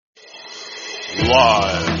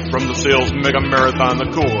Live from the Sales Mega Marathon, the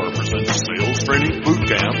Core presents Sales Training Boot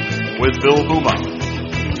Camp with Bill Buma.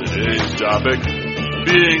 Today's topic,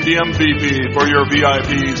 being the MVP for your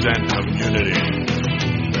VIPs and community.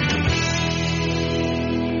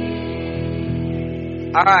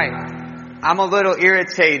 All right, I'm a little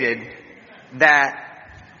irritated that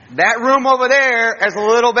room over there is a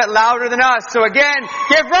little bit louder than us. So again,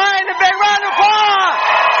 give Ryan a big round of applause.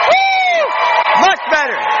 Woo! Much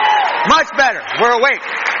better. Much better. We're awake.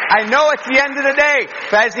 I know it's the end of the day,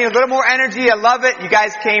 but I just need a little more energy. I love it. You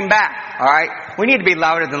guys came back. All right. We need to be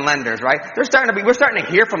louder than lenders, right? We're starting to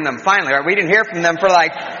hear from them finally, right? We didn't hear from them for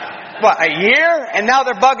a year? And now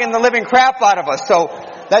they're bugging the living crap out of us. So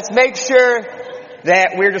let's make sure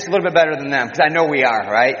that we're just a little bit better than them, because I know we are,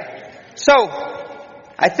 right? So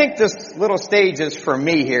I think this little stage is for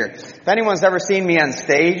me here. If anyone's ever seen me on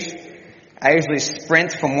stage, I usually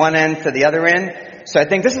sprint from one end to the other end. So I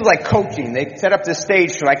think this is like coaching. They set up this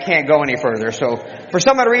stage so I can't go any further. So for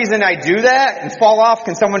some other reason I do that and fall off.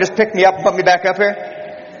 Can someone just pick me up and put me back up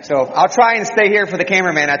here? So I'll try and stay here for the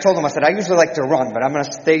cameraman. I told him, I said, I usually like to run, but I'm going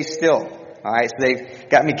to stay still. All right. So they've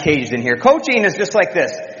got me caged in here. Coaching is just like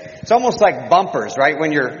this. It's almost like bumpers, right?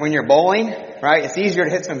 When you're bowling, right? It's easier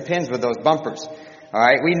to hit some pins with those bumpers. All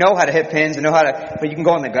right. We know how to hit pins and but you can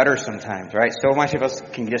go in the gutter sometimes, right? So much of us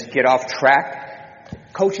can just get off track.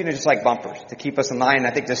 Coaching is just like bumpers to keep us in line.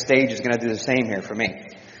 I think the stage is going to do the same here for me.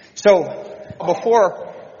 So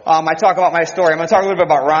before I talk about my story, I'm going to talk a little bit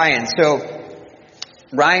about Ryan. So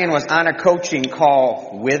Ryan was on a coaching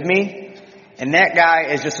call with me, and that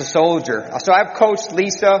guy is just a soldier. So I've coached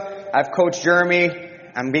Lisa, I've coached Jeremy,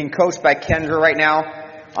 I'm being coached by Kendra right now.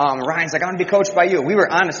 Ryan's like, I'm going to be coached by you. We were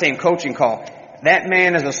on the same coaching call. That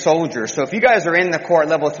man is a soldier. So if you guys are in the core at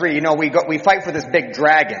level 3, you know, we fight for this big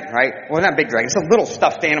dragon, right? Well, not big dragon. It's a little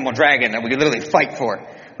stuffed animal dragon that we literally fight for. All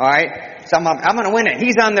right. So I'm going to win it.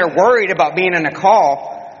 He's on there worried about being in a call,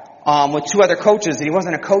 with 2 other coaches, and he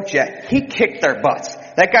wasn't a coach yet. He kicked their butts.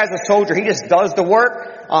 That guy's a soldier. He just does the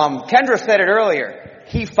work. Kendra said it earlier.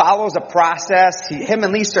 He follows a process. Him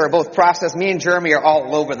and Lisa are both process. Me and Jeremy are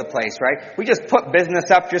all over the place, right? We just put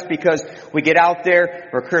business up just because we get out there.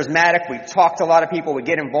 We're charismatic. We talk to a lot of people. We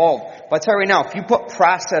get involved. But I tell you right now, if you put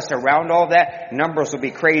process around all that, numbers will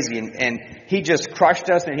be crazy. And he just crushed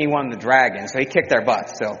us, and he won the dragon. So he kicked our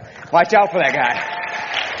butts. So watch out for that guy.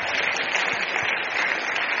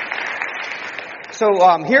 So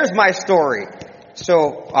here's my story.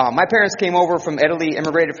 So my parents came over from Italy,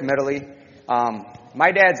 immigrated from Italy.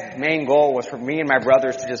 My dad's main goal was for me and my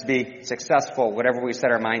brothers to just be successful, whatever we set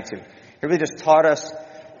our mind to. He really just taught us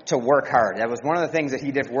to work hard. That was one of the things that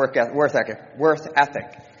he did, worth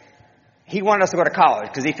ethic. He wanted us to go to college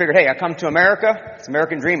because he figured, hey, I come to America, it's an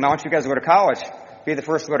American dream. I want you guys to go to college, be the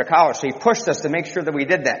first to go to college. So he pushed us to make sure that we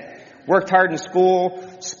did that. Worked hard in school,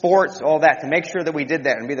 sports, all that, to make sure that we did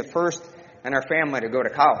that and be the first in our family to go to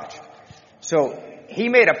college. So he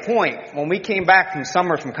made a point when we came back from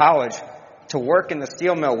summer from college to work in the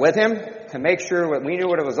steel mill with him to make sure that we knew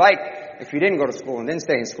what it was like if you didn't go to school and didn't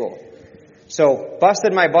stay in school. So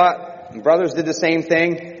busted my butt. My brothers did the same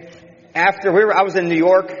thing. After I was in New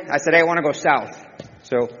York, I said, hey, I want to go south.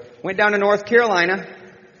 So went down to North Carolina.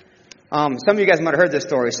 Some of you guys might have heard this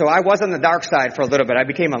story. So I was on the dark side for a little bit. I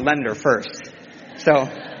became a lender first. So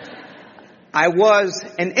I was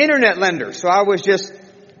an internet lender. So I was just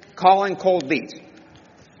calling cold leads.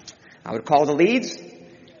 I would call the leads.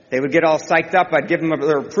 They would get all psyched up. I'd give them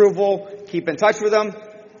their approval, keep in touch with them.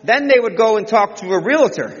 Then they would go and talk to a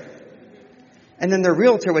realtor. And then the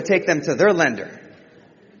realtor would take them to their lender.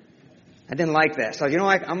 I didn't like that. So, you know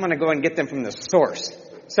what? I'm going to go and get them from the source.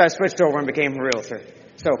 So I switched over and became a realtor.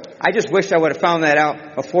 So I just wish I would have found that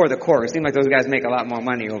out before the course. It seems like those guys make a lot more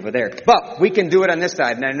money over there. But we can do it on this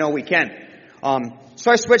side, and I know we can.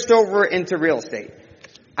 So I switched over into real estate.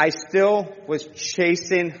 I still was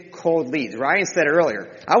chasing cold leads. Ryan said it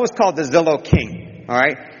earlier. I was called the Zillow King. All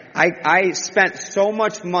right. I spent so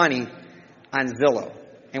much money on Zillow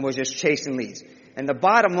and was just chasing leads. And the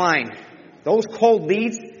bottom line, those cold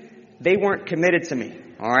leads, they weren't committed to me.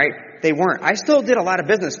 All right. They weren't. I still did a lot of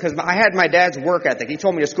business because I had my dad's work ethic. He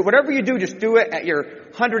told me to school, whatever you do, just do it at your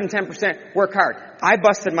 110%, work hard. I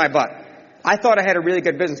busted my butt. I thought I had a really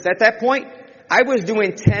good business. At that point, I was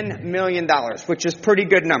doing $10 million, which is a pretty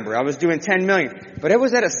good number. I was doing $10 million, but it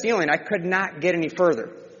was at a ceiling. I could not get any further.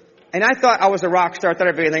 And I thought I was a rock star. I thought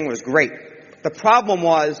everything was great. The problem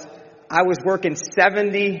was I was working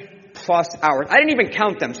 70 plus hours. I didn't even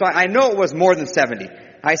count them, so I know it was more than 70.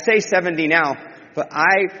 I say 70 now, but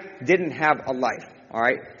I didn't have a life, all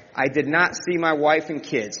right? I did not see my wife and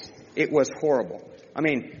kids. It was horrible. I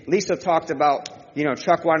mean, Lisa talked about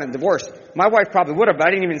Chuck wanted a divorce. My wife probably would have, but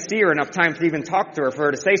I didn't even see her enough time to even talk to her for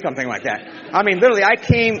her to say something like that. I mean, literally,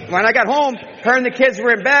 when I got home, her and the kids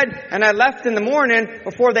were in bed, and I left in the morning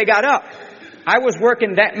before they got up. I was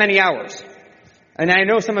working that many hours. And I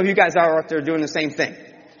know some of you guys are out there doing the same thing.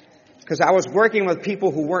 Because I was working with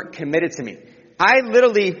people who weren't committed to me. I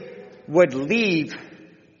literally would leave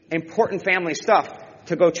important family stuff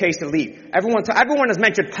to go chase a lead. Everyone has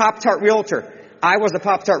mentioned Pop-Tart Realtor. I was a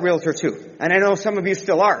Pop-Tart Realtor too. And I know some of you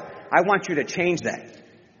still are. I want you to change that.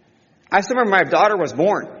 I still remember my daughter was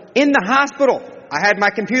born. In the hospital, I had my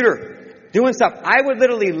computer doing stuff. I would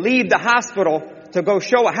literally leave the hospital to go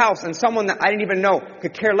show a house, and someone that I didn't even know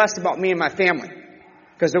could care less about me and my family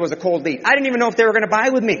because there was a cold lead. I didn't even know if they were going to buy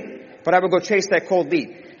with me, but I would go chase that cold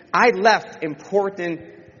lead. I left important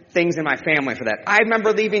things in my family for that. I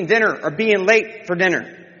remember leaving dinner or being late for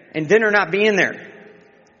dinner and dinner not being there.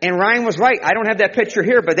 And Ryan was right. I don't have that picture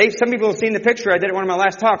here, but some people have seen the picture. I did it one of my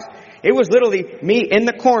last talks. It was literally me in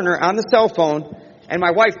the corner on the cell phone and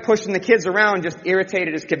my wife pushing the kids around, just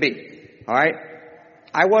irritated as could be. All right?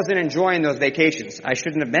 I wasn't enjoying those vacations. I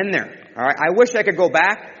shouldn't have been there. All right? I wish I could go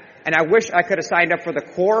back, and I wish I could have signed up for the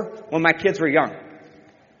Corps when my kids were young.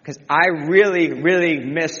 Because I really, really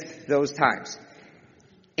missed those times.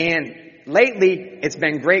 And lately, it's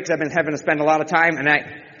been great because I've been having to spend a lot of time, and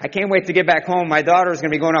I can't wait to get back home. My daughter is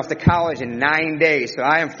going to be going off to college in 9 days. So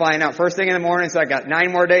I am flying out first thing in the morning, so I got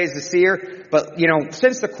 9 more days to see her. But,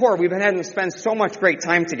 since the Corps, we've been having to spend so much great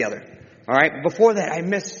time together. All right? Before that, I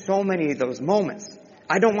missed so many of those moments.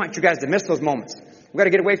 I don't want you guys to miss those moments. We've got to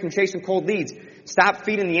get away from chasing cold leads. Stop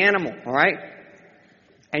feeding the animal, all right?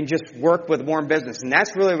 And just work with warm business. And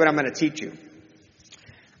that's really what I'm going to teach you.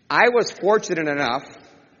 I was fortunate enough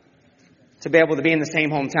to be able to be in the same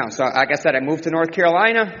hometown. So, like I said, I moved to North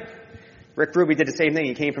Carolina. Rick Ruby did the same thing.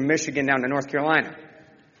 He came from Michigan down to North Carolina.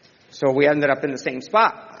 So we ended up in the same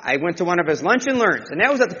spot. I went to one of his lunch and learns. And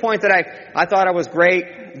that was at the point that I thought I was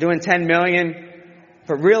great, doing $10 million.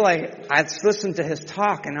 But really, I listened to his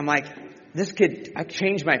talk, and I'm like, I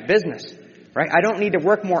changed my business. Right? I don't need to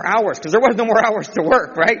work more hours because there was no more hours to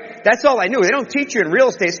work, right? That's all I knew. They don't teach you in real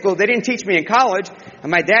estate school. They didn't teach me in college.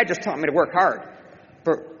 And my dad just taught me to work hard.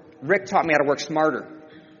 But Rick taught me how to work smarter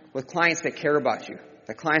with clients that care about you,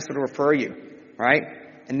 the clients that will refer you, right?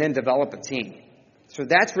 And then develop a team. So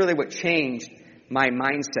that's really what changed my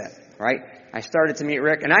mindset, right? I started to meet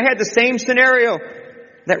Rick, and I had the same scenario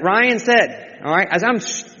that Ryan said, all right? As I'm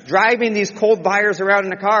driving these cold buyers around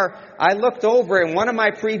in the car, I looked over and one of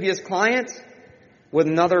my previous clients with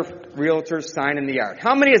another realtor sign in the yard.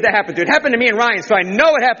 How many has that happened to? It happened to me and Ryan, so I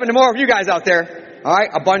know it happened to more of you guys out there. All right?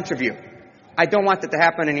 A bunch of you. I don't want that to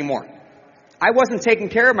happen anymore. I wasn't taking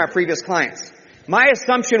care of my previous clients. My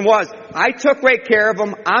assumption was, I took great care of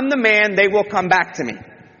them. I'm the man. They will come back to me.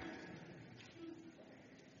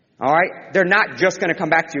 All right? They're not just going to come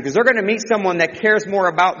back to you because they're going to meet someone that cares more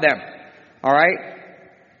about them. All right?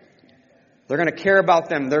 They're going to care about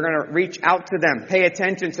them. They're going to reach out to them, pay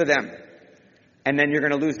attention to them. And then you're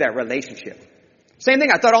going to lose that relationship. Same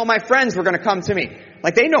thing. I thought all my friends were going to come to me.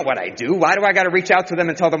 Like, they know what I do. Why do I got to reach out to them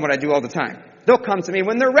and tell them what I do all the time? They'll come to me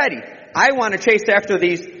when they're ready. I want to chase after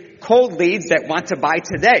these cold leads that want to buy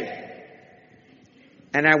today.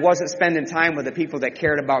 And I wasn't spending time with the people that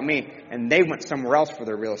cared about me, and they went somewhere else for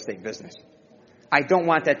their real estate business. I don't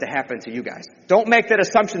want that to happen to you guys. Don't make that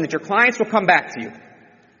assumption that your clients will come back to you.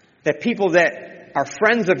 That people that are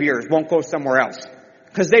friends of yours won't go somewhere else.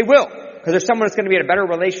 Because they will. Because there's someone that's going to be in a better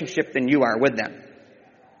relationship than you are with them.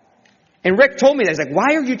 And Rick told me that. He's like,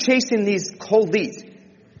 why are you chasing these cold leads?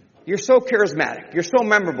 You're so charismatic. You're so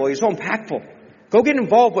memorable. You're so impactful. Go get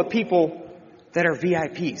involved with people that are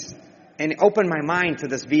VIPs. And open my mind to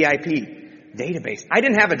this VIP database. I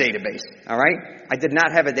didn't have a database. All right? I did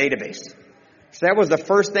not have a database. So that was the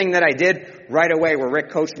first thing that I did right away where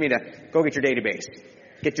Rick coached me to go get your database.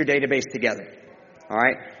 Get your database together. All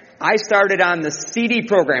right? I started on the CD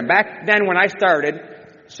program. Back then when I started,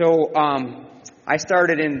 I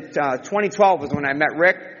started in 2012 was when I met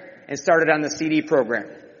Rick and started on the CD program.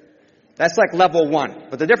 That's like level 1.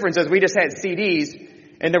 But the difference is we just had CDs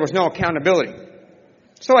and there was no accountability.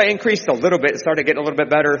 So I increased a little bit, started getting a little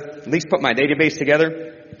bit better, at least put my database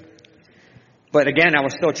together. But again, I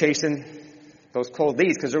was still chasing those cold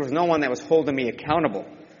leads because there was no one that was holding me accountable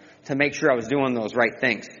to make sure I was doing those right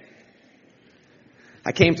things.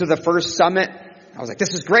 I came to the first summit. I was like,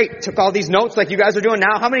 this is great. Took all these notes like you guys are doing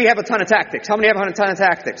now. How many have a ton of tactics? How many have a ton of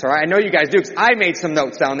tactics? All right, I know you guys do because I made some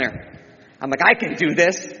notes down there. I'm like, I can do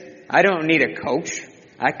this. I don't need a coach.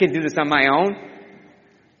 I can do this on my own.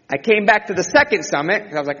 I came back to the second summit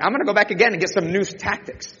because I was like, I'm going to go back again and get some new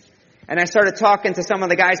tactics. And I started talking to some of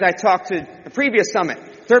the guys I talked to the previous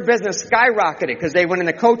summit. Their business skyrocketed because they went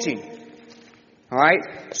into coaching. All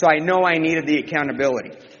right? So I know I needed the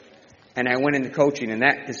accountability. And I went into coaching, and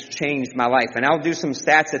that has changed my life. And I'll do some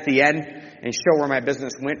stats at the end and show where my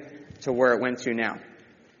business went to where it went to now.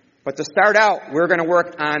 But to start out, we're going to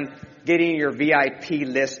work on getting your VIP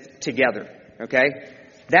list together. Okay?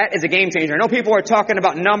 That is a game changer. I know people are talking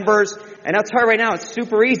about numbers, and I'll tell you right now, it's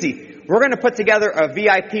super easy. We're going to put together a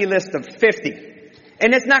VIP list of 50.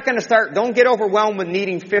 And it's not going to start, don't get overwhelmed with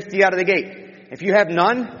needing 50 out of the gate. If you have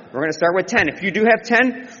none, we're going to start with 10. If you do have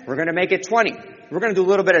 10, we're going to make it 20. We're going to do a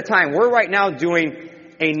little bit of time. We're right now doing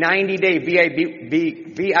a 90-day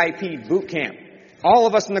VIP boot camp. All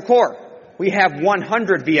of us in the Corps, we have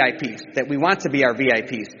 100 VIPs that we want to be our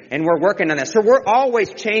VIPs. And we're working on this. So we're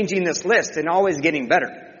always changing this list and always getting better.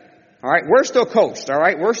 All right? We're still coached. All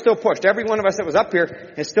right? We're still pushed. Every one of us that was up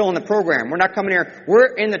here is still in the program. We're not coming here.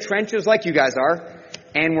 We're in the trenches like you guys are,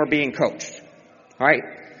 and we're being coached. All right?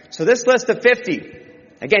 So this list of 50,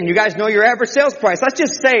 again, you guys know your average sales price. Let's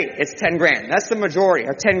just say it's 10 grand. That's the majority,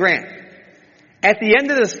 or 10 grand. At the end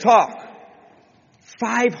of this talk,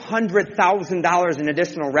 $500,000 in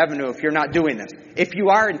additional revenue if you're not doing this. If you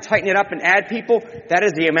are and tighten it up and add people, that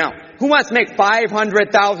is the amount. Who wants to make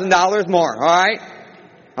 $500,000 more? All right?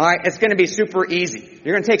 All right? It's going to be super easy.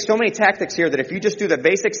 You're going to take so many tactics here that if you just do the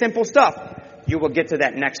basic, simple stuff, you will get to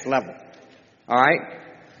that next level. All right?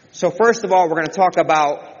 So first of all, we're going to talk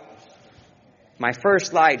about my first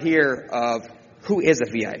slide here of who is a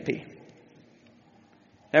VIP.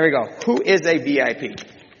 There we go. Who is a VIP?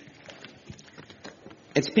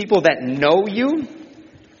 It's people that know you,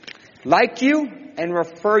 like you, and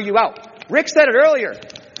refer you out. Rick said it earlier.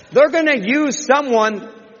 They're going to use someone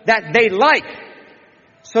that they like.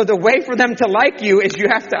 So the way for them to like you is you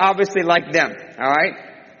have to obviously like them. All right?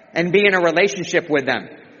 And be in a relationship with them.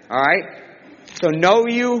 All right? So know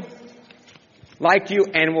you, like you,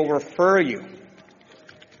 and will refer you.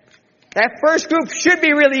 That first group should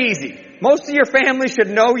be really easy. Most of your family should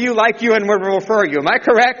know you, like you, and will refer you. Am I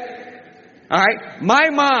correct? All right? My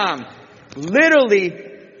mom literally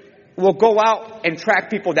will go out and track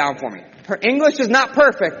people down for me. Her English is not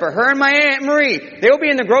perfect, but her and my Aunt Marie, they'll be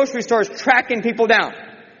in the grocery stores tracking people down.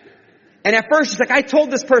 And at first she's like, I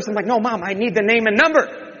told this person, I'm like, no, Mom, I need the name and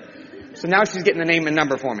number. So now she's getting the name and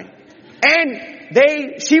number for me.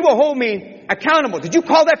 And she will hold me accountable. Did you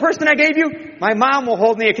call that person I gave you? My mom will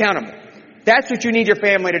hold me accountable. That's what you need your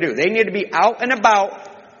family to do. They need to be out and about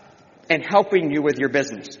and helping you with your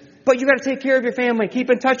business. But you got to take care of your family.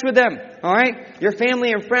 Keep in touch with them. All right? Your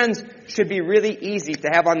family and friends should be really easy to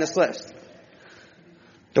have on this list.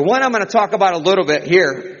 The one I'm going to talk about a little bit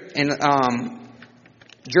here, and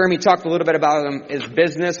Jeremy talked a little bit about them, is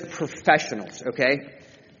business professionals. Okay?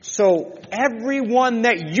 So everyone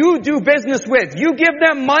that you do business with, you give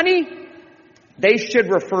them money, they should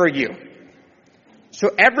refer you. So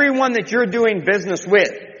everyone that you're doing business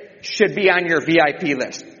with should be on your VIP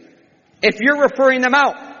list. If you're referring them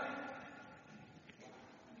out,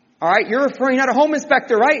 all right, you're referring out a home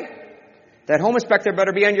inspector, right? That home inspector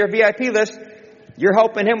better be on your VIP list. You're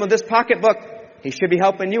helping him with this pocketbook. He should be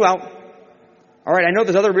helping you out. All right, I know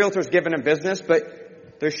there's other realtors giving him business,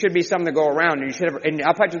 but there should be some to go around. And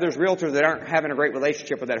I'll bet you there's realtors that aren't having a great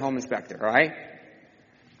relationship with that home inspector, all right?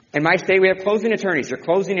 In my state, we have closing attorneys. Your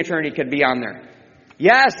closing attorney could be on there.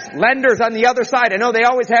 Yes, lenders on the other side. I know they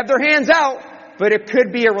always have their hands out, but it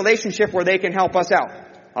could be a relationship where they can help us out.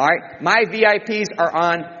 All right? My VIPs are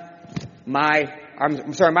on my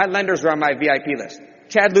lenders are on my VIP list.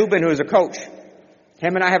 Chad Lubin, who is a coach,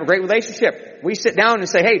 him and I have a great relationship. We sit down and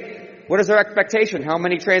say, hey, what is our expectation? How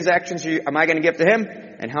many transactions am I going to give to him?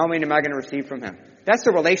 And how many am I going to receive from him? That's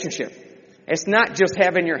the relationship. It's not just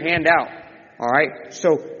having your hand out. All right?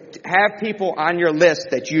 So have people on your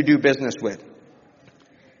list that you do business with.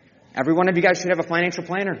 Every one of you guys should have a financial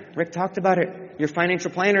planner. Rick talked about it. Your financial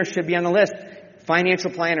planner should be on the list.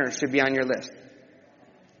 Financial planners should be on your list.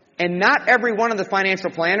 And not every one of the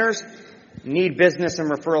financial planners need business and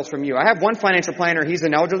referrals from you. I have one financial planner. He's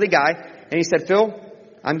an elderly guy. And he said, Phil,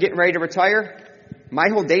 I'm getting ready to retire. My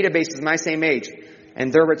whole database is my same age.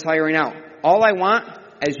 And they're retiring out. All I want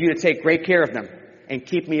is you to take great care of them and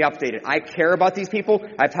keep me updated. I care about these people.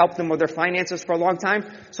 I've helped them with their finances for a long time.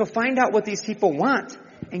 So find out what these people want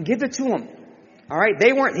and give it to them. All right?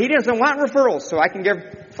 He doesn't want referrals, so I can give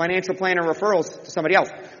financial planner referrals to somebody else.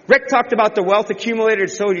 Rick talked about the wealth accumulator,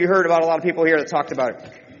 so you heard about a lot of people here that talked about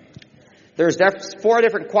it. There's 4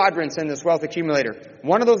 different quadrants in this wealth accumulator.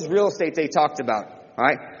 One of those is real estate they talked about. All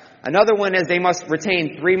right? Another one is they must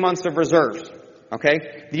retain 3 months of reserves.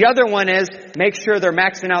 Okay? The other one is make sure they're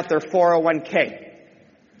maxing out their 401k.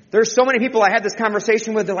 There's so many people I had this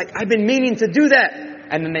conversation with, they're like, I've been meaning to do that.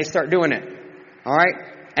 And then they start doing it. Alright?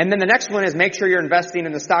 And then the next one is make sure you're investing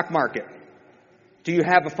in the stock market. Do you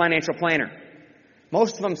have a financial planner?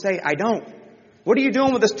 Most of them say, I don't. What are you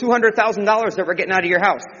doing with this $200,000 that we're getting out of your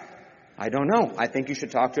house? I don't know. I think you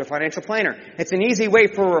should talk to a financial planner. It's an easy way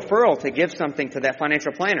for a referral to give something to that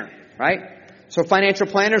financial planner, right? So financial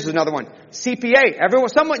planners is another one. CPA.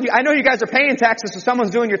 I know you guys are paying taxes, so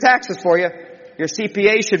someone's doing your taxes for you. Your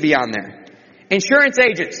CPA should be on there. Insurance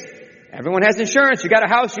agents. Everyone has insurance. You got a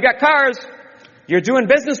house, you got cars. You're doing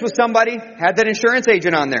business with somebody. Have that insurance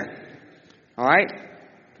agent on there. Alright?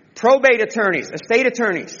 Probate attorneys, estate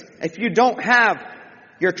attorneys. If you don't have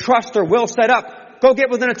your trust or will set up, go get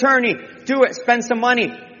with an attorney. Do it. Spend some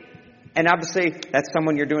money. And obviously, that's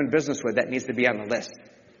someone you're doing business with that needs to be on the list.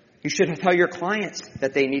 You should tell your clients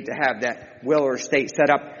that they need to have that will or estate set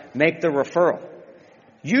up. Make the referral.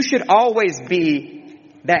 You should always be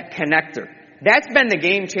that connector. That's been the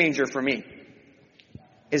game changer for me.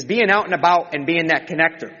 Is being out and about and being that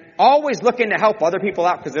connector. Always looking to help other people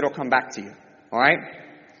out because it'll come back to you. Alright?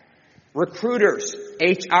 Recruiters,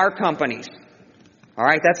 HR companies.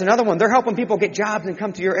 Alright, that's another one. They're helping people get jobs and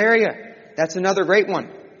come to your area. That's another great one.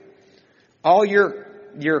 All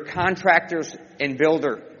your contractors and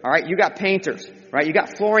builder. Alright, you got painters. Right? You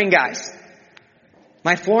got flooring guys.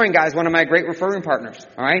 My flooring guy is one of my great referring partners.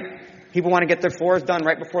 Alright? People want to get their floors done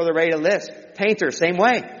right before they're ready to list. Painters, same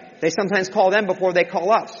way. They sometimes call them before they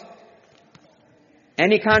call us.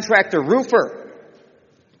 Any contractor, roofer.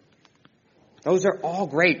 Those are all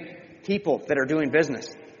great people that are doing business.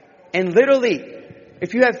 And literally,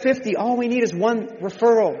 if you have 50, all we need is one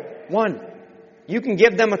referral. One. You can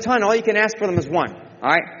give them a ton. All you can ask for them is one.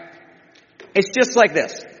 Alright? It's just like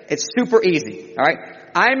this. It's super easy. Alright?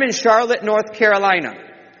 I'm in Charlotte, North Carolina.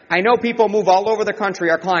 I know people move all over the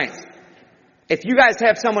country, our clients. If you guys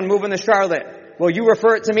have someone moving to Charlotte, will you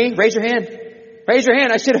refer it to me? Raise your hand. Raise your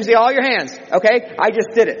hand. I should have seen all your hands. Okay? I just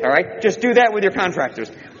did it. Alright? Just do that with your contractors.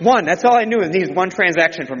 One. That's all I knew. It needs one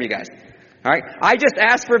transaction from you guys. Alright? I just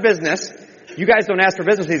asked for business. You guys don't ask for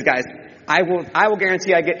business, these guys. I will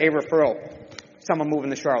guarantee I get a referral. Someone moving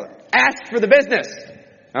to Charlotte. Ask for the business.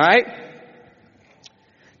 Alright?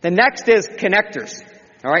 The next is connectors.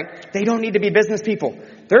 Alright? They don't need to be business people.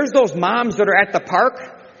 There's those moms that are at the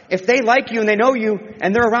park. If they like you and they know you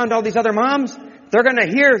and they're around all these other moms, they're going to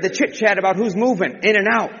hear the chit chat about who's moving in and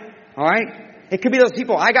out. Alright? It could be those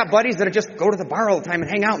people. I got buddies that just go to the bar all the time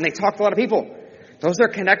and hang out and they talk to a lot of people. Those are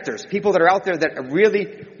connectors. People that are out there that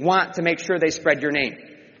really want to make sure they spread your name.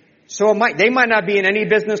 So they might not be in any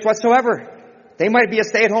business whatsoever. They might be a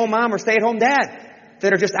stay-at-home mom or stay-at-home dad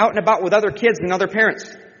that are just out and about with other kids and other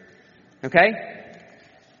parents. Okay?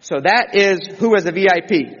 So that is who is a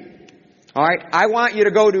VIP. Alright, I want you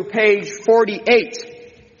to go to page 48.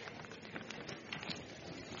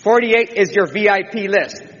 48 is your VIP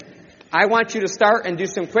list. I want you to start and do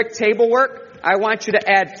some quick table work. I want you to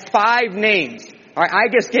add 5 names. Alright,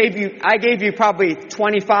 I gave you probably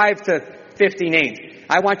 25 to 50 names.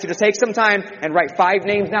 I want you to take some time and write 5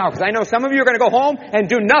 names now, because I know some of you are going to go home and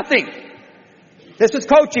do nothing. This is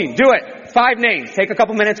coaching. Do it. 5 names. Take a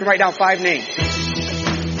couple minutes and write down 5 names.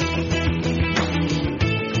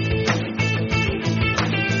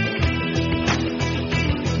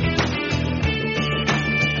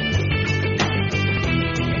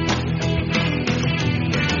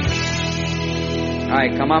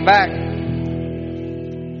 Alright, come on back.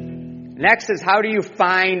 Next is, how do you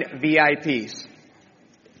find VIPs?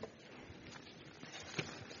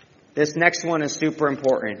 This next one is super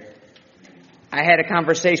important. I had a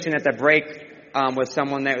conversation at the break with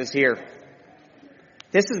someone that was here.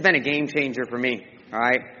 This has been a game changer for me.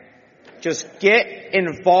 Alright? Just get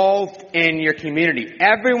involved in your community.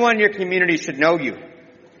 Everyone in your community should know you.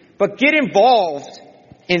 But get involved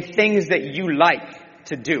in things that you like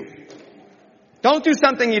to do. Don't do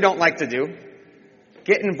something you don't like to do.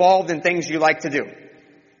 Get involved in things you like to do.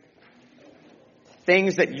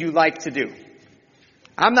 Things that you like to do.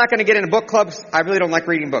 I'm not going to get into book clubs. I really don't like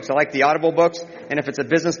reading books. I like the Audible books, and if it's a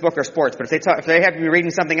business book or sports. But if they have me reading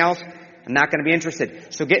something else, I'm not going to be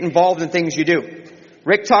interested. So get involved in things you do.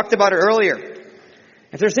 Rick talked about it earlier.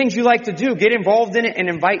 If there's things you like to do, get involved in it and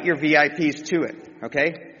invite your VIPs to it.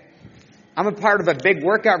 Okay? I'm a part of a big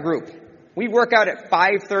workout group. We work out at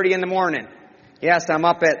 5:30 in the morning. Yes, I'm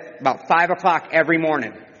up at about 5 o'clock every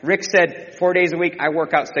morning. Rick said 4 days a week. I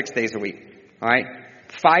work out 6 days a week. Alright?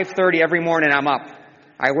 5:30 every morning I'm up.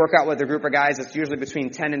 I work out with a group of guys. It's usually between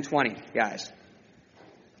 10 and 20 guys.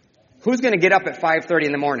 Who's going to get up at 5:30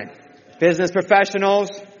 in the morning? Business professionals,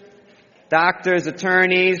 doctors,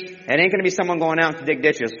 attorneys. It ain't going to be someone going out to dig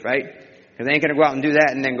ditches, right? Because they ain't going to go out and do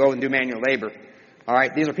that and then go and do manual labor. All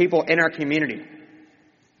right? These are people in our community.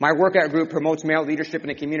 My workout group promotes male leadership in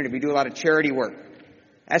the community. We do a lot of charity work.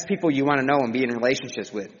 That's people you want to know and be in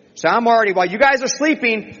relationships with. So I'm already, while you guys are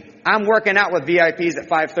sleeping, I'm working out with VIPs at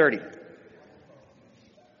 5:30.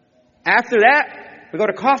 After that, we go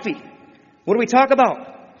to coffee. What do we talk about?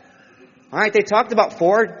 All right, they talked about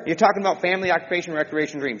Ford. You're talking about family, occupation,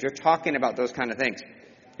 recreation, dreams. You're talking about those kind of things.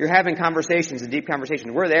 You're having conversations, a deep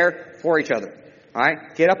conversation. We're there for each other. All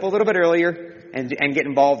right? Get up a little bit earlier and get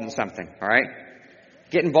involved in something. All right?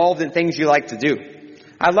 Get involved in things you like to do.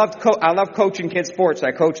 I love coaching kids sports.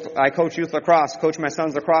 I coach youth lacrosse, coach my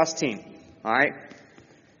son's lacrosse team. All right?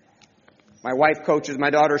 My wife coaches my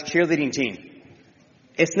daughter's cheerleading team.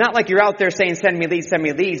 It's not like you're out there saying, send me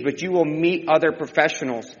leads, but you will meet other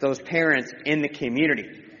professionals, those parents in the community.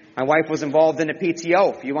 My wife was involved in a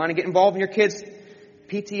PTO. If you want to get involved in your kids'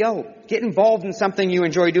 PTO, get involved in something you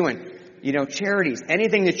enjoy doing. You know, charities,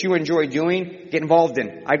 anything that you enjoy doing, get involved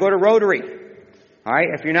in. I go to Rotary. All right?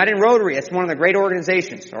 If you're not in Rotary, it's one of the great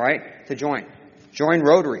organizations, all right, to join. Join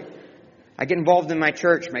Rotary. I get involved in my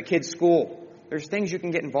church, my kids' school. There's things you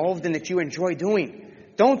can get involved in that you enjoy doing.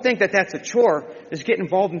 Don't think that that's a chore. Just get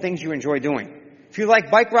involved in things you enjoy doing. If you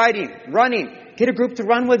like bike riding, running, get a group to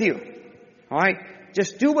run with you. All right?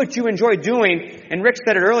 Just do what you enjoy doing, and Rick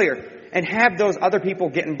said it earlier, and have those other people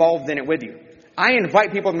get involved in it with you. I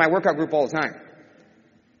invite people to my workout group all the time.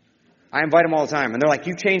 I invite them all the time, and they're like,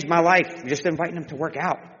 you changed my life. I'm just inviting them to work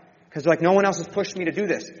out. Because they're like, no one else has pushed me to do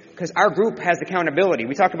this. Because our group has accountability.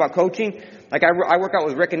 We talk about coaching. Like I work out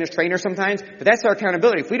with Rick and his trainer sometimes, but that's our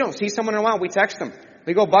accountability. If we don't see someone in a while, we text them.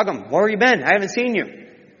 We go bug them. Where have you been? I haven't seen you.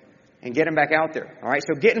 And get them back out there. All right?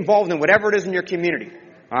 So get involved in whatever it is in your community.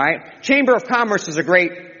 All right? Chamber of Commerce is a great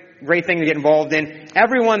thing to get involved in.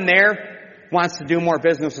 Everyone there wants to do more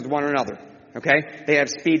business with one another. Okay? They have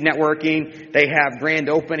speed networking. They have grand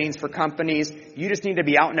openings for companies. You just need to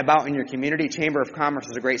be out and about in your community. Chamber of Commerce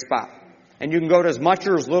is a great spot. And you can go to as much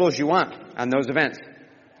or as little as you want on those events.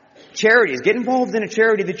 Charities. Get involved in a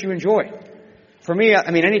charity that you enjoy. For me, I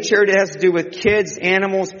mean, any charity that has to do with kids,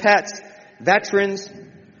 animals, pets, veterans.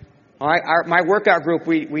 All right? My workout group,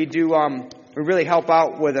 we really help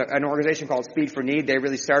out with an organization called Speed for Need. They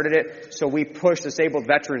really started it. So we push disabled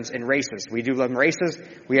veterans in races. We do them races.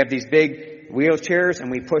 We have these big wheelchairs and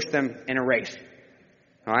we push them in a race.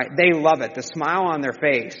 All right? They love it. The smile on their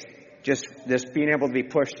face, just being able to be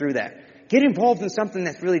pushed through that. Get involved in something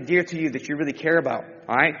that's really dear to you, that you really care about.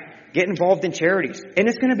 All right? Get involved in charities. And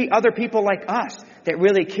it's going to be other people like us that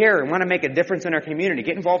really care and want to make a difference in our community.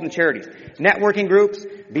 Get involved in charities. Networking groups,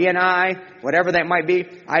 BNI, whatever that might be.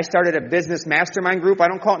 I started a business mastermind group. I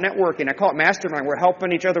don't call it networking. I call it mastermind. We're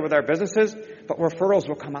helping each other with our businesses, but referrals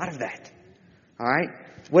will come out of that. All right?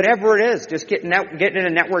 Whatever it is, just get in a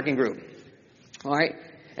networking group. All right?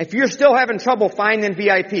 If you're still having trouble finding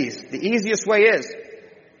VIPs, the easiest way is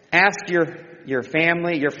ask your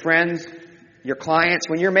family, your friends, your clients,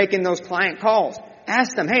 when you're making those client calls,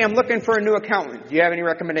 ask them, hey, I'm looking for a new accountant. Do you have any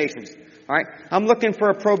recommendations? All right. I'm looking for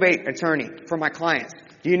a probate attorney for my clients.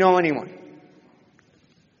 Do you know anyone?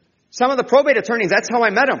 Some of the probate attorneys, that's how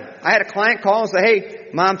I met them. I had a client call and say, hey,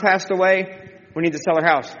 mom passed away. We need to sell her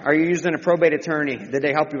house. Are you using a probate attorney? Did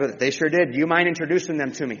they help you with it? They sure did. Do you mind introducing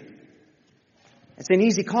them to me? It's an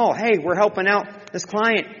easy call. Hey, we're helping out this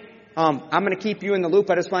client. I'm going to keep you in the loop.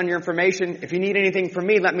 I just want your information. If you need anything from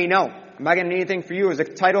me, let me know. Am I going to need anything for you? Is the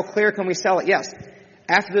title clear? Can we sell it? Yes.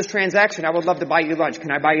 After this transaction, I would love to buy you lunch.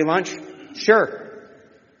 Can I buy you lunch? Sure.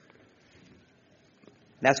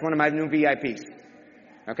 That's one of my new VIPs.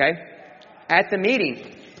 Okay? At the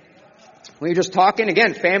meeting, we were just talking,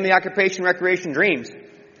 again, family, occupation, recreation, dreams.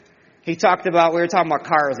 We were talking about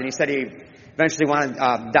cars, and he said he eventually wanted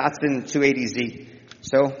Datsun 280Z.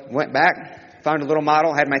 So, went back, found a little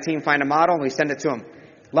model, had my team find a model, and we sent it to him.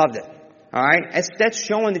 Loved it. All right? That's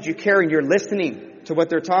showing that you care and you're listening to what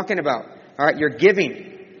they're talking about. All right? You're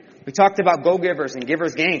giving. We talked about go-givers and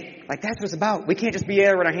givers gain. Like, that's what it's about. We can't just be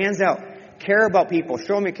there with our hands out. Care about people.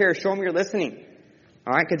 Show them you care. Show them you're listening.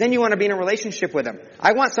 All right? Because then you want to be in a relationship with them.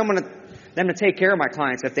 I want them to take care of my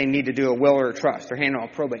clients if they need to do a will or a trust or handle a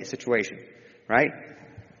probate situation. Right?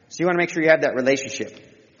 So you want to make sure you have that relationship.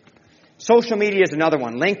 Social media is another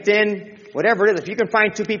one. LinkedIn, whatever it is. If you can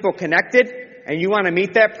find two people connected and you want to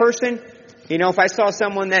meet that person, you know, if I saw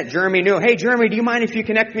someone that Jeremy knew, hey, Jeremy, do you mind if you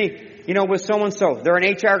connect me, you know, with so-and-so? They're an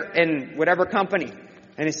HR in whatever company.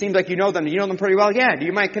 And it seems like you know them. You know them pretty well. Yeah, do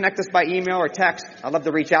you mind connect us by email or text? I'd love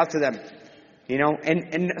to reach out to them. You know,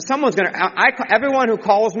 and someone's going to, everyone who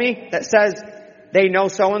calls me that says they know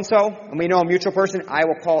so-and-so, and we know a mutual person, I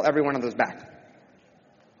will call every one of those back.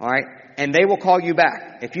 All right? And they will call you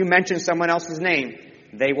back. If you mention someone else's name,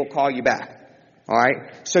 they will call you back. All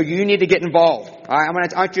right? So you need to get involved. All right?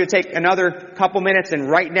 I want you to take another couple minutes and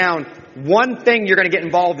write down one thing you're going to get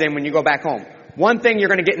involved in when you go back home. One thing you're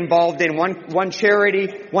going to get involved in, one charity,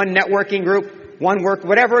 one networking group, one work,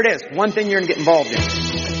 whatever it is. One thing you're going to get involved in.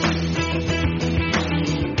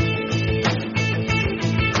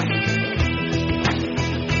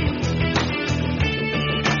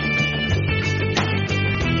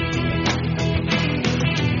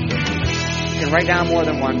 Write down more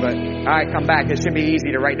than one, but alright, come back. It should be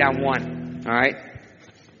easy to write down one. Alright?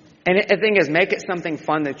 And the thing is, make it something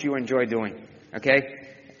fun that you enjoy doing. Okay?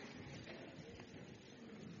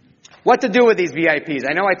 What to do with these VIPs?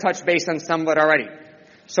 I know I touched base on some of it already.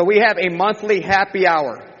 So we have a monthly happy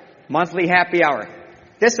hour. Monthly happy hour.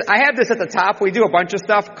 I have this at the top. We do a bunch of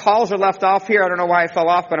stuff. Calls are left off here. I don't know why I fell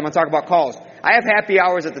off, but I'm going to talk about calls. I have happy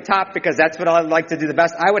hours at the top because that's what I like to do the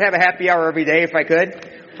best. I would have a happy hour every day if I could.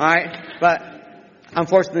 Alright? But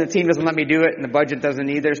unfortunately, the team doesn't let me do it, and the budget doesn't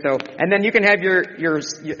either. So, and then you can have your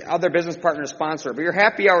other business partner sponsor. But your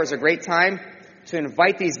happy hour is a great time to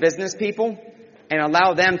invite these business people and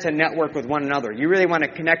allow them to network with one another. You really want to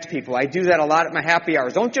connect people. I do that a lot at my happy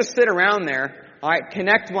hours. Don't just sit around there. All right,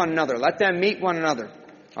 connect one another. Let them meet one another.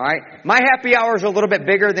 All right, my happy hours are a little bit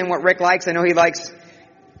bigger than what Rick likes. I know he likes,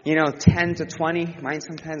 10 to 20. Mine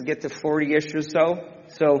sometimes get to 40-ish or so.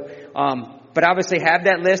 So, but obviously have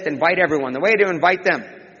that list, invite everyone. The way to invite them,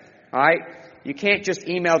 alright? You can't just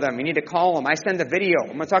email them. You need to call them. I send a video.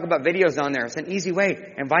 I'm going to talk about videos on there. It's an easy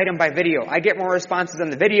way. Invite them by video. I get more responses on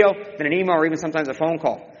the video than an email or even sometimes a phone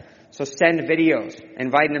call. So send videos,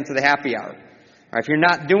 inviting them to the happy hour. Alright, if you're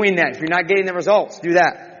not doing that, if you're not getting the results, do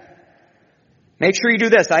that. Make sure you do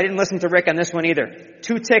this. I didn't listen to Rick on this one either.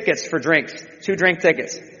 2 tickets for drinks. 2 drink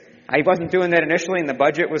tickets. I wasn't doing that initially and the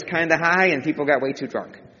budget was kind of high and people got way too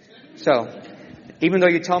drunk. So, even though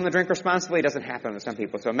you tell them to drink responsibly, it doesn't happen with some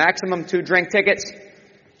people. So maximum 2 drink tickets.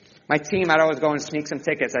 My team, I'd always go and sneak some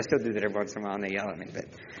tickets. I still do that every once in a while and they yell at me. But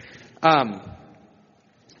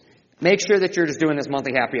make sure that you're just doing this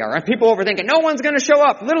monthly happy hour. And people overthinking, no one's going to show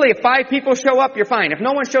up. Literally, if 5 people show up, you're fine. If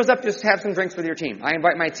no one shows up, just have some drinks with your team. I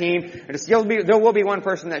invite my team. There will be one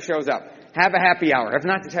person that shows up. Have a happy hour. If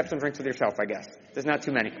not, just have some drinks with yourself, I guess. There's not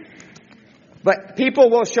too many. But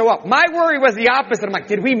people will show up. My worry was the opposite. I'm like,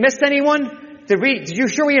 did we miss anyone? Did you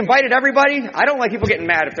sure we invited everybody? I don't like people getting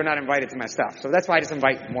mad if they're not invited to my stuff. So that's why I just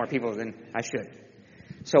invite more people than I should.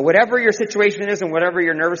 So whatever your situation is and whatever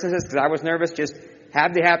your nervousness is, because I was nervous, just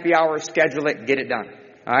have the happy hour, schedule it, get it done.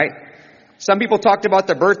 Alright? Some people talked about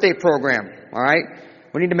the birthday program. Alright?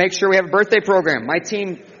 We need to make sure we have a birthday program. My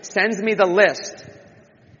team sends me the list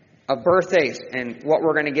of birthdays and what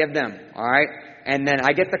we're going to give them. Alright? And then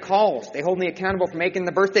I get the calls. They hold me accountable for making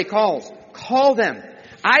the birthday calls. Call them.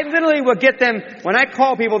 I literally will get them, when I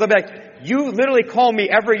call people, they'll be like, you literally call me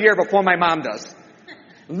every year before my mom does.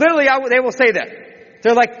 Literally, they will say that.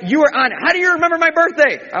 They're like, you were on it. How do you remember my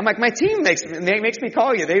birthday? I'm like, my team makes me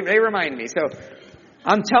call you. They remind me. So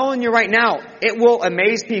I'm telling you right now, it will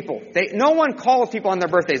amaze people. No one calls people on their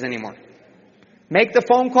birthdays anymore. Make the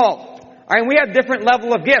phone call. All right, we have different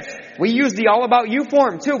level of gifts. We use the All About You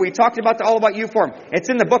form too. We talked about the All About You form. It's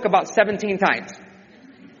in the book about 17 times.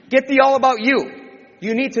 Get the All About You.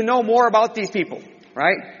 You need to know more about these people,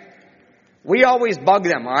 right? We always bug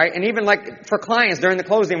them, all right? And even like for clients during the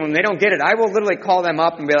closing, when they don't get it, I will literally call them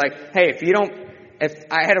up and be like, hey, if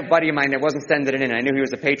I had a buddy of mine that wasn't sending it in, I knew he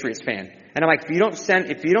was a Patriots fan. And I'm like, if you don't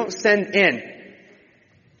send in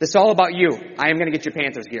this All About You, I am going to get you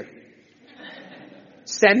Panthers gear.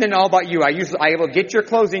 Send in All About You. I will get your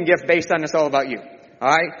closing gift based on this All About You.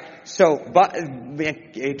 Alright? So, but,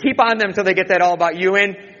 keep on them until they get that All About You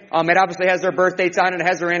in. It obviously has their birth dates on it. It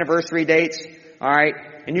has their anniversary dates. Alright?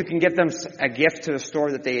 And you can give them a gift to the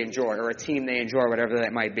store that they enjoy, or a team they enjoy, whatever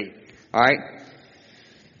that might be. Alright?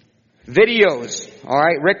 Videos.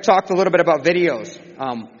 Alright? Rick talked a little bit about videos.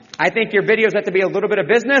 I think your videos have to be a little bit of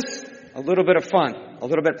business, a little bit of fun, a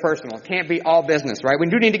little bit personal. It can't be all business, right? We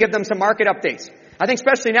do need to give them some market updates. I think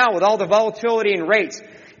especially now with all the volatility in rates,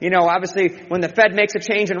 obviously when the Fed makes a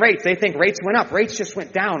change in rates, they think rates went up. Rates just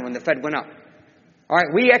went down when the Fed went up. All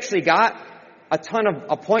right, we actually got a ton of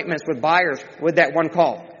appointments with buyers with that one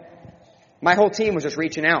call. My whole team was just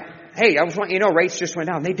reaching out. Hey, I just want you to know rates just went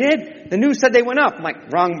down. They did? The news said they went up. I'm like,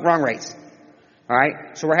 wrong rates. All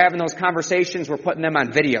right, so we're having those conversations. We're putting them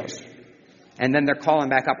on videos. And then they're calling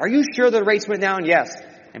back up. Are you sure the rates went down? Yes.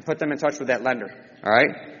 And put them in touch with that lender. All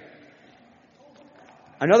right?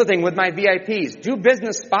 Another thing with my VIPs, do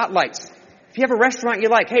business spotlights. If you have a restaurant you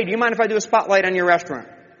like, hey, do you mind if I do a spotlight on your restaurant?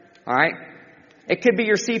 All right? It could be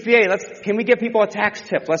your CPA. Can we give people a tax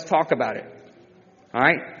tip? Let's talk about it. All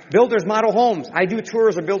right? Builders model homes. I do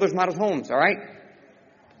tours of builders model homes. All right?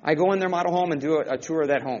 I go in their model home and do a tour of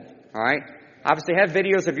that home. All right? Obviously have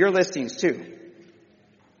videos of your listings too.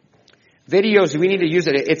 Videos, we need to use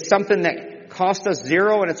it. It's something that costs us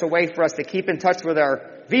zero, and it's a way for us to keep in touch with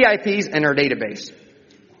our VIPs and our database.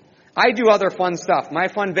 I do other fun stuff. My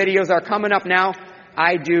fun videos are coming up now.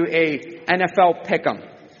 I do a NFL pick'em.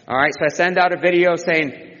 All right, so I send out a video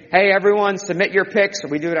saying, hey, everyone, submit your picks.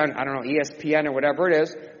 We do it on, ESPN or whatever it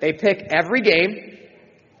is. They pick every game.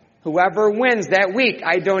 Whoever wins that week,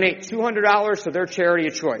 I donate $200 to their charity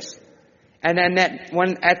of choice. And then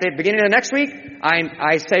at the beginning of the next week,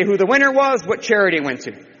 I say who the winner was, what charity it went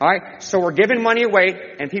to. All right? So we're giving money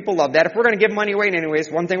away, and people love that. If we're going to give money away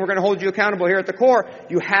anyways, one thing we're going to hold you accountable here at the core,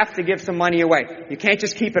 you have to give some money away. You can't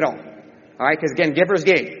just keep it all. All right? Because again, givers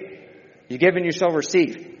gave. You give and you shall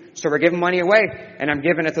receive. So we're giving money away, and I'm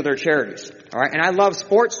giving it to their charities. All right? And I love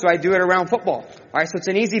sports, so I do it around football. All right? So it's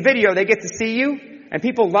an easy video. They get to see you, and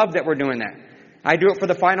people love that we're doing that. I do it for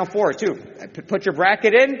the Final Four, too. Put your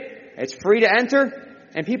bracket in. It's free to enter,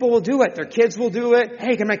 and people will do it. Their kids will do it.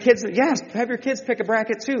 Hey, can my kids? Yes, have your kids pick a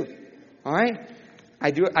bracket too. All right? I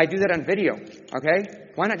do that on video. Okay?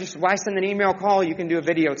 Why send an email call? You can do a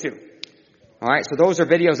video too. All right? So those are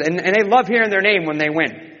videos, and they love hearing their name when they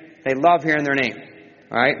win. They love hearing their name.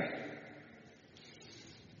 All right?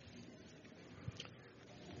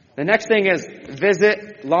 The next thing is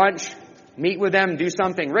visit, lunch, meet with them, do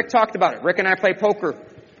something. Rick talked about it. Rick and I play poker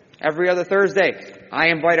every other Thursday. I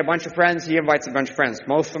invite a bunch of friends. He invites a bunch of friends.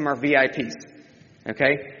 Most of them are VIPs.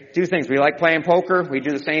 Okay? Do things. We like playing poker. We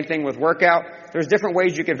do the same thing with workout. There's different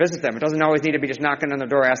ways you can visit them. It doesn't always need to be just knocking on the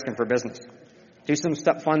door asking for business. Do some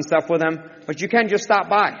fun stuff with them. But you can just stop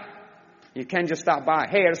by. You can just stop by.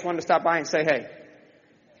 Hey, I just wanted to stop by and say hey.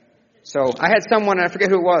 So I had someone, and I forget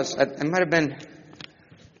who it was. It might have been...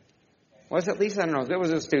 Was it Lisa? I don't know. It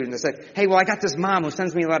was a student that said, hey, well, I got this mom who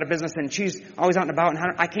sends me a lot of business, and she's always out and about, and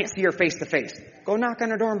I can't see her face to face. Go knock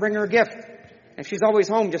on her door and bring her a gift. If she's always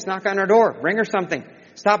home, just knock on her door. Bring her something.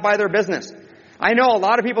 Stop by their business. I know a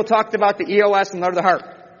lot of people talked about the EOS and Letter of the Heart.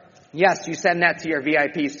 Yes, you send that to your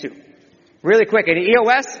VIPs too. Really quick, an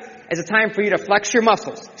EOS is a time for you to flex your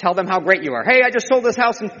muscles. Tell them how great you are. Hey, I just sold this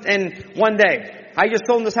house in one day. I just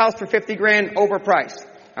sold this house for $50,000 overpriced.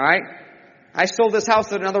 All right? I sold this house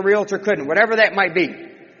that another realtor couldn't. Whatever that might be.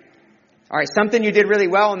 All right, something you did really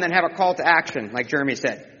well, and then have a call to action, like Jeremy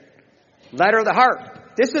said. Letter of the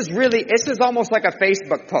Heart. This is almost like a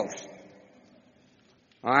Facebook post.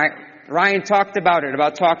 All right? Ryan talked about it,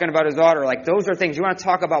 about talking about his daughter. Like, those are things. You want to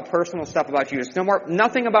talk about personal stuff about you. It's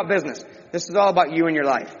nothing about business. This is all about you and your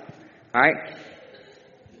life. All right?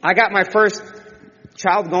 I got my first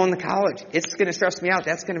child going to college. It's going to stress me out.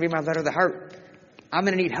 That's going to be my letter of the heart. I'm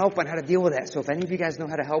going to need help on how to deal with that. So if any of you guys know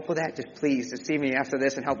how to help with that, just see me after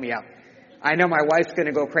this and help me out. I know my wife's going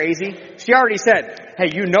to go crazy. She already said, hey,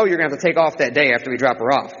 you know you're going to have to take off that day after we drop her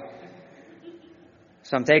off.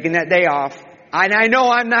 So I'm taking that day off. And I know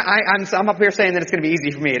I'm up here saying that it's going to be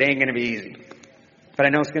easy for me. It ain't going to be easy. But I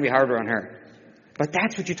know it's going to be harder on her. But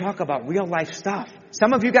that's what you talk about, real life stuff.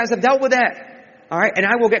 Some of you guys have dealt with that. All right? And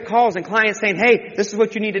I will get calls and clients saying, hey, this is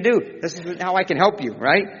what you need to do. This is how I can help you,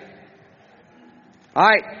 right? All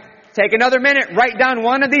right, take another minute. Write down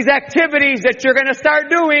one of these activities that you're going to start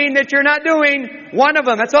doing that you're not doing. One of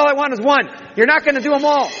them. That's all I want is one. You're not going to do them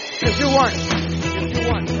all. Just do one. Just do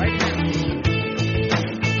one right now.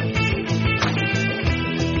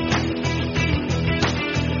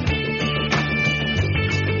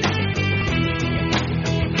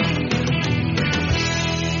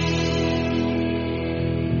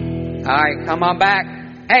 All right, come on back.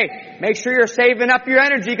 Hey, make sure you're saving up your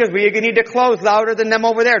energy because we need to close louder than them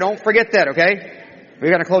over there. Don't forget that, okay? We're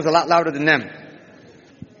going to close a lot louder than them.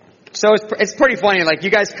 So it's pretty funny. Like, you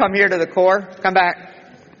guys come here to the core. Come back.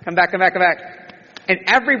 And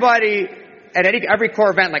everybody at every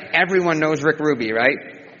core event, like, everyone knows Rick Ruby, right?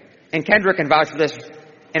 And Kendrick can vouch for this.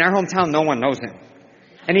 In our hometown, no one knows him.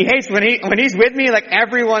 And he hates when he's with me, like,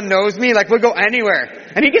 everyone knows me. Like, we'll go anywhere.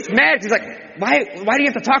 And he gets mad. He's like, why do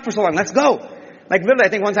you have to talk for so long? Let's go. Like, literally, I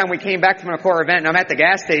think one time we came back from a core event, and I'm at the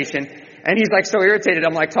gas station, and he's, like, so irritated,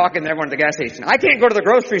 I'm, like, talking to everyone at the gas station. I can't go to the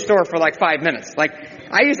grocery store for, like, 5 minutes. Like,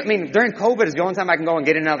 during COVID is the only time I can go and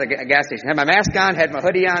get in and out of the gas station. Had my mask on, had my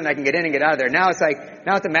hoodie on, I can get in and get out of there. Now it's like,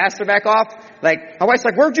 now with the masks are back off, like, my wife's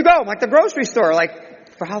like, where'd you go? I'm like, the grocery store.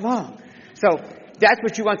 Like, for how long? So, that's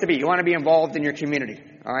what you want to be. You want to be involved in your community.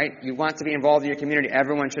 All right? You want to be involved in your community.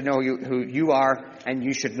 Everyone should know who you are, and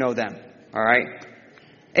you should know them. All right?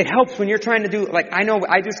 It helps when you're trying to do, like, I know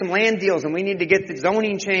I do some land deals and we need to get the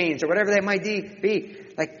zoning changed or whatever that might be.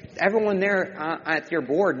 Like, everyone there at your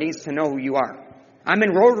board needs to know who you are. I'm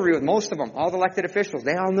in Rotary with most of them, all the elected officials.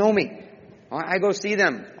 They all know me. All right, I go see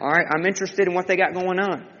them. All right, I'm interested in what they got going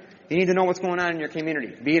on. You need to know what's going on in your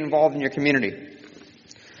community. Be involved in your community.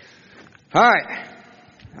 All right,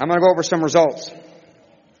 I'm going to go over some results.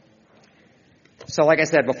 So like I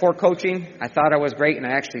said, before coaching, I thought I was great and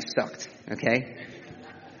I actually sucked. Okay?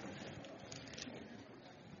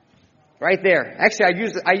 Right there.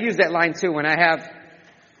 Actually, I use that line too when I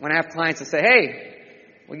have clients that say, "Hey,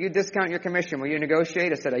 will you discount your commission? Will you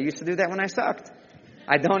negotiate?" I said, I used to do that when I sucked.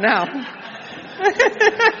 I don't now.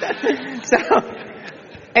 So,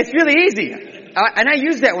 it's really easy. And I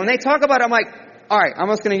use that when they talk about it, I'm like, all right, I'm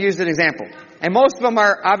just going to use an example. And most of them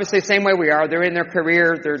are obviously the same way we are. They're in their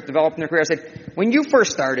career. They're developing their career. I said, when you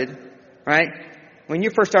first started, right? When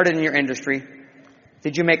you first started in your industry,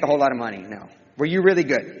 did you make a whole lot of money? No. Were you really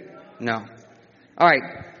good? No. All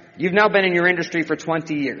right. You've now been in your industry for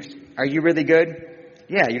 20 years. Are you really good?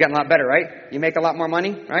 Yeah, you got a lot better, right? You make a lot more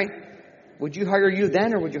money, right? Would you hire you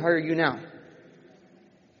then or would you hire you now?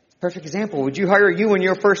 Perfect example. Would you hire you when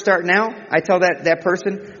you're first starting out? I tell that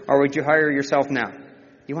person, or would you hire yourself now?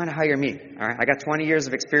 You want to hire me, all right? I got 20 years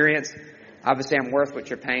of experience. Obviously, I'm worth what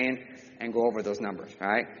you're paying, and go over those numbers, all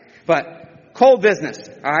right? But cold business,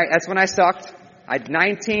 all right? That's when I sucked.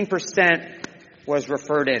 19% was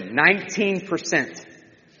referred in. 19%.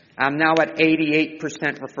 I'm now at 88%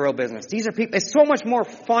 referral business. These are people, it's so much more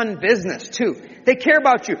fun business, too. They care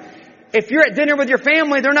about you. If you're at dinner with your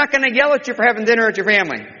family, they're not going to yell at you for having dinner at your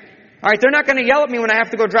family. All right, they're not going to yell at me when I have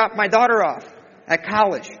to go drop my daughter off at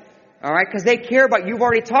college. All right, because they care about you. You've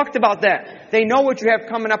already talked about that. They know what you have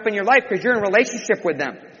coming up in your life because you're in a relationship with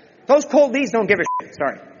them. Those cold leads don't give a shit.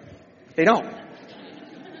 Sorry. They don't.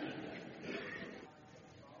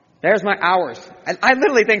 There's my hours. I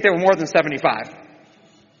literally think they were more than 75.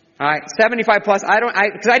 All right, 75 plus.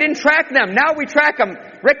 Because I didn't track them. Now we track them.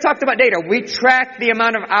 Rick talked about data. We track the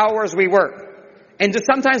amount of hours we work. And just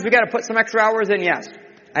sometimes we got to put some extra hours in, yes.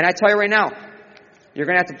 And I tell you right now, you're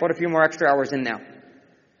going to have to put a few more extra hours in now.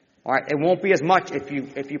 All right, it won't be as much if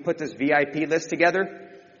you put this VIP list together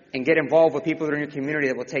and get involved with people that are in your community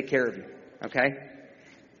that will take care of you. Okay?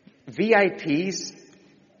 VIPs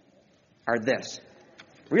are this.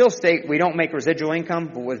 Real estate, we don't make residual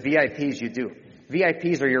income, but with VIPs you do.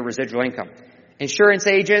 VIPs are your residual income. Insurance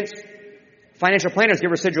agents, financial planners get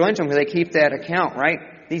residual income because they keep that account,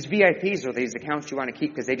 right? These VIPs are these accounts you want to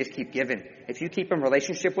keep because they just keep giving. If you keep in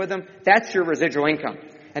relationship with them, that's your residual income.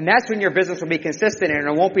 And that's when your business will be consistent and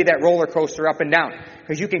it won't be that roller coaster up and down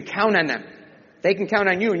because you can count on them. They can count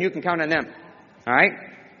on you and you can count on them. All right?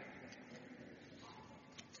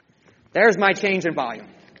 There's my change in volume.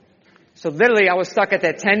 So literally I was stuck at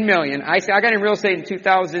that 10 million. I got in real estate in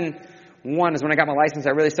 2001 is when I got my license.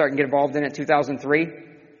 I really started to get involved in it 2003.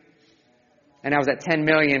 And I was at 10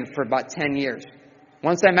 million for about 10 years.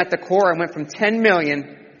 Once I met the core, I went from 10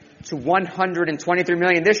 million to 123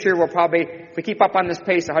 million. This year we'll probably, if we keep up on this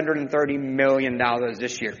pace, $130 million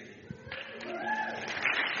this year.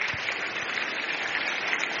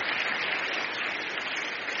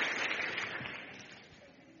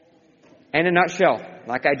 In a nutshell,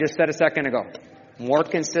 like I just said a second ago, more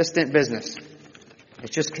consistent business.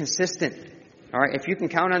 It's just consistent. All right, if you can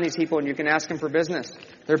count on these people and you can ask them for business,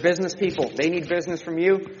 they're business people. They need business from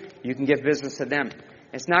you. You can give business to them.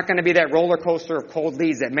 It's not going to be that roller coaster of cold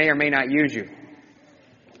leads that may or may not use you.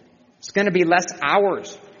 It's going to be less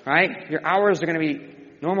hours, right? Your hours are going to be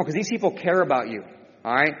normal because these people care about you,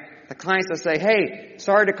 all right? The clients that say, hey,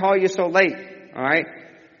 sorry to call you so late, all right?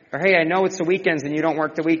 Or, hey, I know it's the weekends and you don't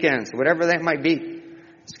work the weekends. Whatever that might be.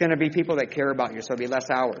 It's going to be people that care about you, so it'll be less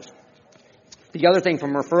hours. The other thing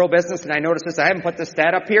from referral business, and I noticed this, I haven't put the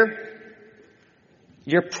stat up here,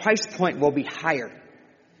 your price point will be higher.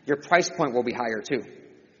 Your price point will be higher too.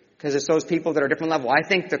 Because it's those people that are different level. I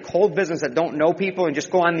think the cold business that don't know people and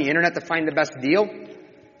just go on the internet to find the best deal,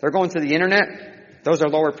 they're going to the internet, those are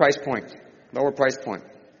lower price points. Lower price point.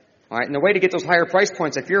 All right, and the way to get those higher price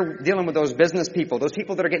points, if you're dealing with those business people, those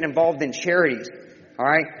people that are getting involved in charities, all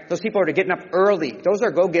right, those people that are getting up early, those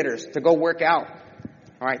are go-getters to go work out.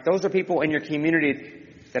 All right, those are people in your community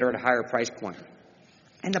that are at a higher price point.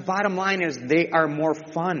 And the bottom line is they are more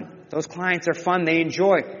fun. Those clients are fun. They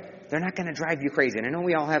enjoy. They're not going to drive you crazy. And I know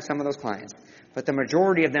we all have some of those clients. But the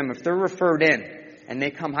majority of them, if they're referred in and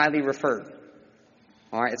they come highly referred,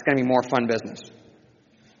 all right, it's going to be more fun business.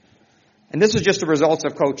 And this is just the results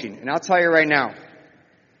of coaching. And I'll tell you right now,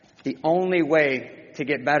 the only way to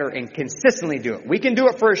get better and consistently do it. We can do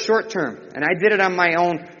it for a short term. And I did it on my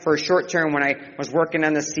own for a short term when I was working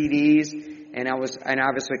on the CDs and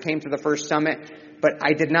obviously came to the first summit, but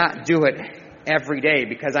I did not do it every day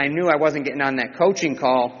because I knew I wasn't getting on that coaching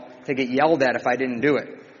call to get yelled at if I didn't do it.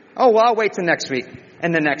 Oh, well, I'll wait till next week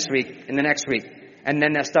and the next week and the next week. And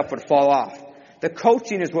then that stuff would fall off. The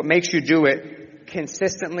coaching is what makes you do it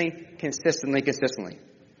consistently.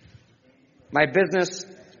 My business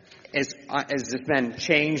has been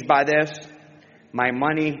changed by this. My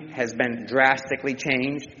money has been drastically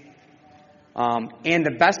changed. And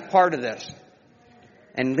the best part of this,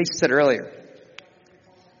 and Lisa said earlier,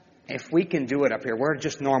 if we can do it up here, we're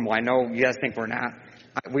just normal. I know you guys think we're not.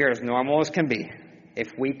 We are as normal as can be.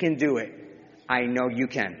 If we can do it, I know you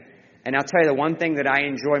can. And I'll tell you the one thing that I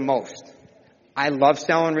enjoy most. I love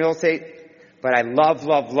selling real estate, but I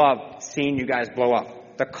love seeing you guys blow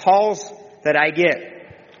up. The calls that I get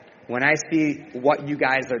when I see what you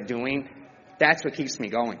guys are doing, that's what keeps me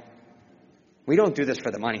going. We don't do this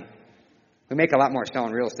for the money. We make a lot more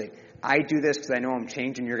selling real estate. I do this because I know I'm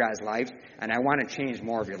changing your guys' lives, and I want to change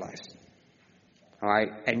more of your lives. All right?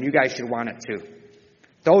 And you guys should want it too.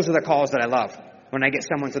 Those are the calls that I love. When I get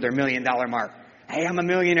someone to their $1 million mark. Hey, I'm a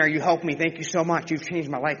millionaire. You helped me. Thank you so much. You've changed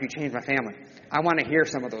my life. You changed my family. I want to hear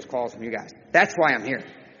some of those calls from you guys. That's why I'm here.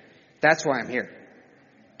 That's why I'm here.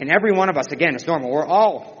 And every one of us, again, it's normal. We're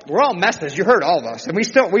all messes. You heard all of us. And we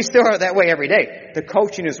still are that way every day. The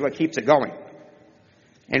coaching is what keeps it going.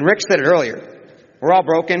 And Rick said it earlier. We're all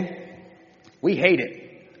broken. We hate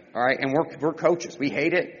it. All right? And we're coaches. We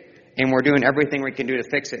hate it. And we're doing everything we can do to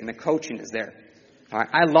fix it. And the coaching is there. All right?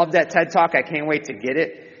 I love that TED Talk. I can't wait to get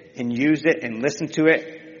it and use it and listen to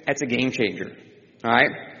it. It's a game changer. All right?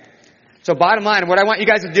 So bottom line, what I want you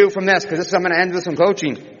guys to do from this, because I'm going to end with some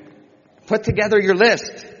coaching. Put together your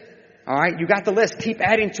list. All right? You got the list. Keep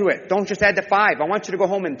adding to it. Don't just add to 5. I want you to go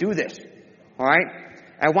home and do this. All right?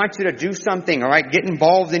 I want you to do something. All right? Get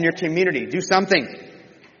involved in your community. Do something.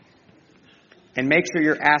 And make sure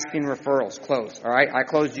you're asking referrals. Close. All right? I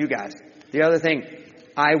closed you guys. The other thing,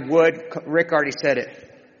 Rick already said it.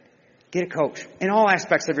 Get a coach in all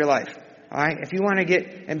aspects of your life. All right? If you want to get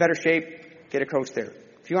in better shape, get a coach there.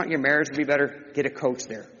 If you want your marriage to be better, get a coach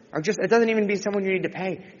there. Or it doesn't even be someone you need to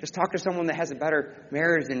pay. Just talk to someone that has a better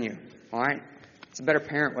marriage than you. All right? It's a better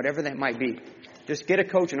parent, whatever that might be. Just get a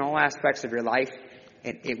coach in all aspects of your life,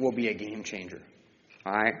 and it will be a game changer.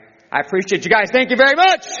 All right? I appreciate you guys. Thank you very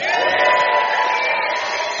much.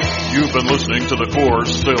 You've been listening to the Core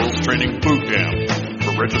Sales Training Boot Camp.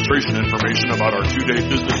 For registration information about our 2-day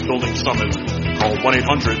business building summit, call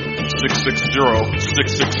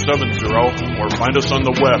 1-800-660-6670 or find us on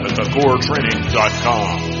the web at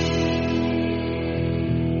thecoretraining.com.